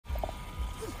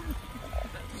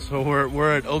So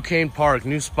we're at O'Kane Park,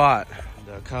 new spot.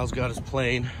 Kyle's got his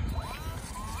plane.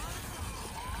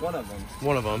 One of them.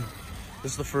 One of them.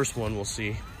 This is the first one we'll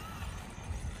see.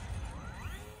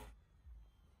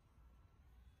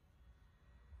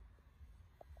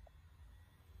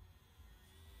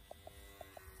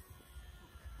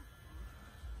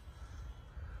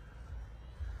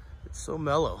 It's so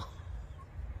mellow.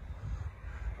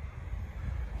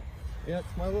 Yeah, it's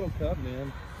my little cub,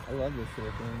 man. I love this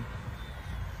little thing.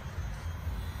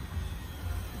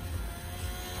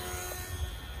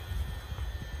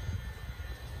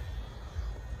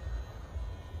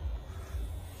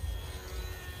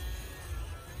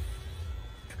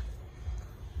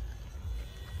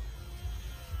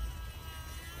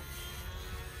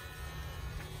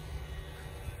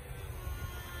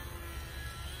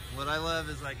 What I love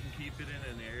is I can keep it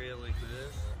in an area like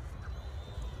this.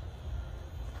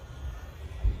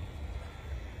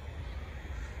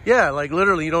 Yeah, like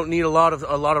literally, you don't need a lot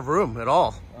of room at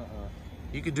all.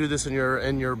 You could do this in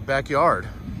your backyard.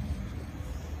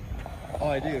 Oh,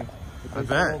 I do. I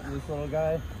bet. This little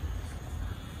guy.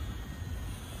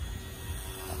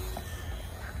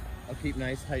 I'll keep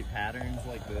nice tight patterns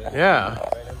like this. Yeah.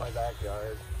 Right in my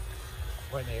backyard.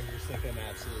 My neighbors think I'm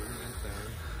absolutely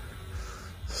insane.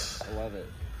 I love it.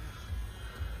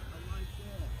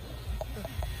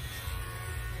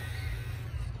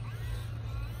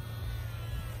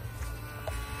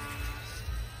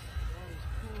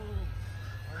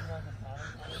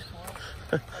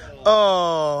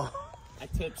 Oh. I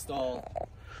tip stalled.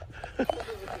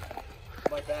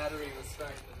 My battery was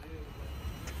starting to move.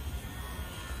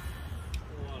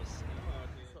 What's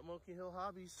up, Monkey Hill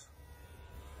Hobbies?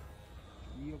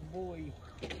 Yeah, boy.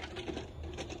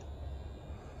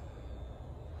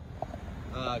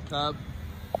 Cub.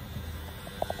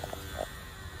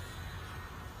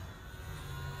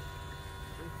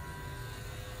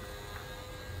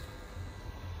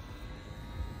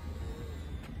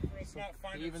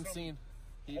 He even seen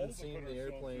the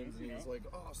airplanes, and he was like,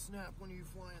 "Oh snap! When are you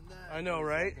flying that?" I know,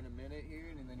 right? Like in a minute here,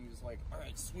 and then he was like, "All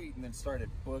right, sweet," and then started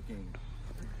booking.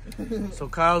 So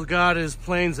Kyle's got his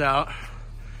planes out.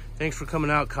 Thanks for coming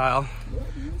out, Kyle.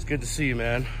 It's good to see you,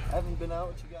 man. I haven't been out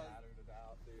with you guys.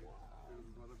 Dude. It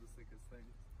was one of the sickest things.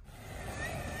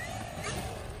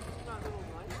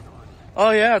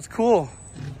 Oh yeah, it's cool.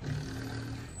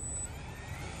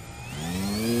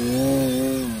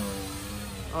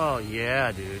 Oh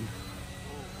yeah, dude.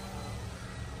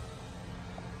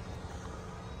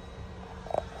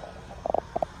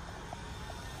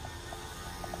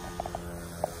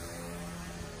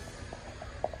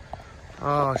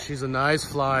 Oh, she's a nice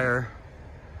flyer.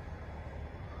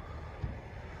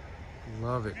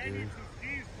 Love it, dude.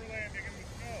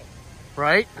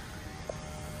 Right?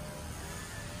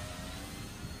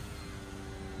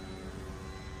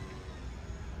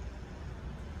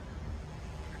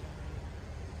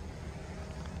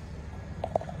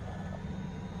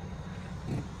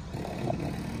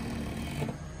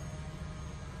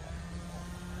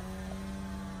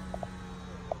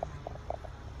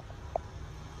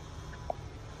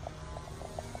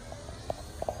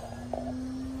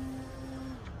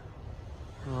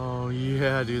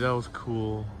 Yeah, dude, that was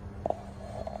cool.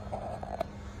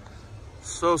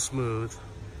 So smooth.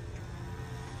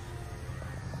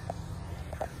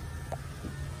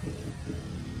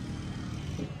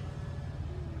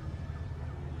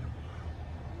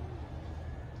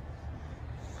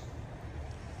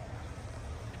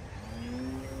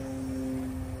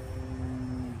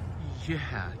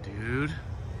 Yeah, dude.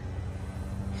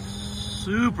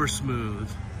 Super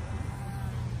smooth.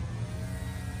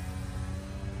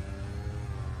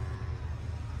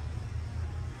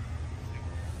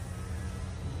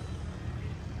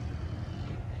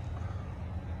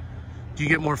 Do you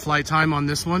get more flight time on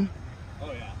this one?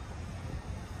 Oh yeah.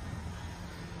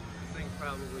 I think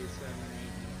probably 7 or 8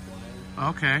 minutes flying.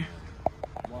 Okay.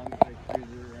 As long as I cruise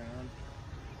her around.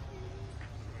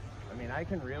 I mean, I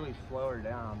can really slow her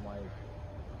down, like.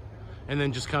 And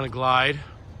then just kind of glide.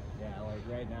 Yeah, like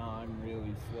right now I'm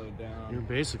really slowed down. You're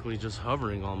basically just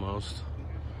hovering almost.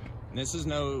 And this is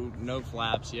no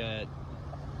flaps yet.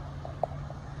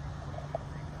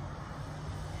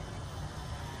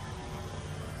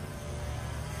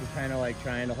 Kind of like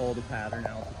trying to hold a pattern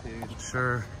altitude.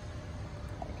 Sure.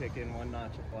 Kick in 1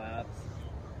 notch of flaps.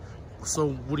 So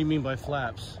what do you mean by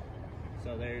flaps?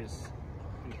 So there's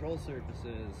control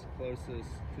surfaces closest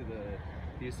to the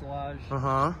fuselage.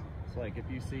 Uh-huh. So like if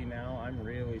you see now, I'm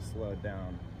really slowed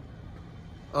down.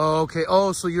 Oh, okay.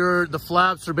 Oh, so the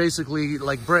flaps are basically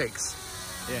like brakes.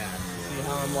 Yeah. See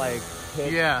how I'm like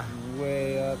yeah.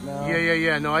 way up now?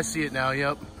 Yeah. No, I see it now.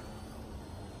 Yep.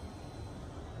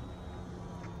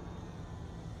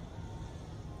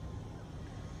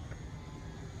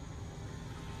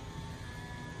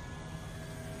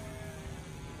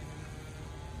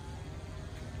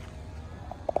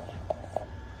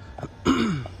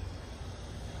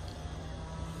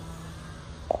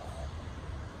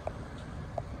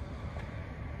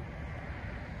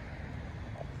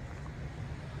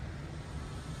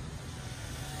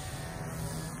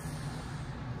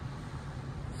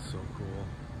 So cool.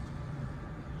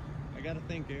 I gotta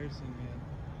thank Garrison, man.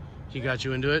 He got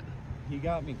you into it? He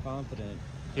got me confident.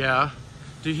 Yeah.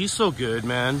 Dude, he's so good,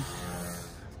 man.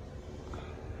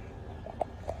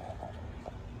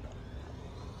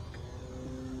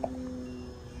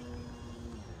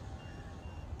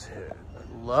 Dude,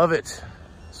 I love it.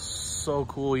 So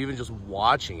cool, even just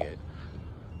watching it.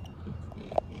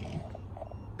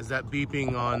 Is that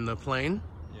beeping on the plane?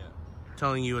 Yeah.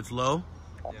 Telling you it's low?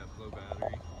 Yeah, low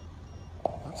battery.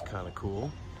 That's kind of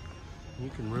cool. You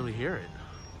can really hear it.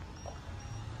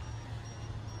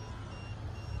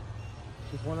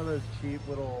 Just one of those cheap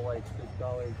little like $6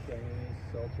 Chinese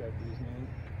cell checkers, man.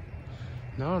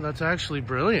 No, that's actually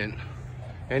brilliant.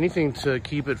 Anything to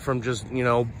keep it from just, you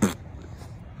know.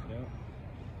 Yeah.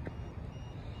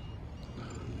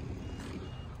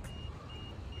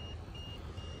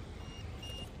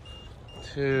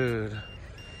 Dude,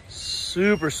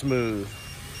 super smooth.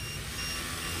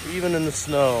 Even in the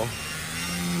snow.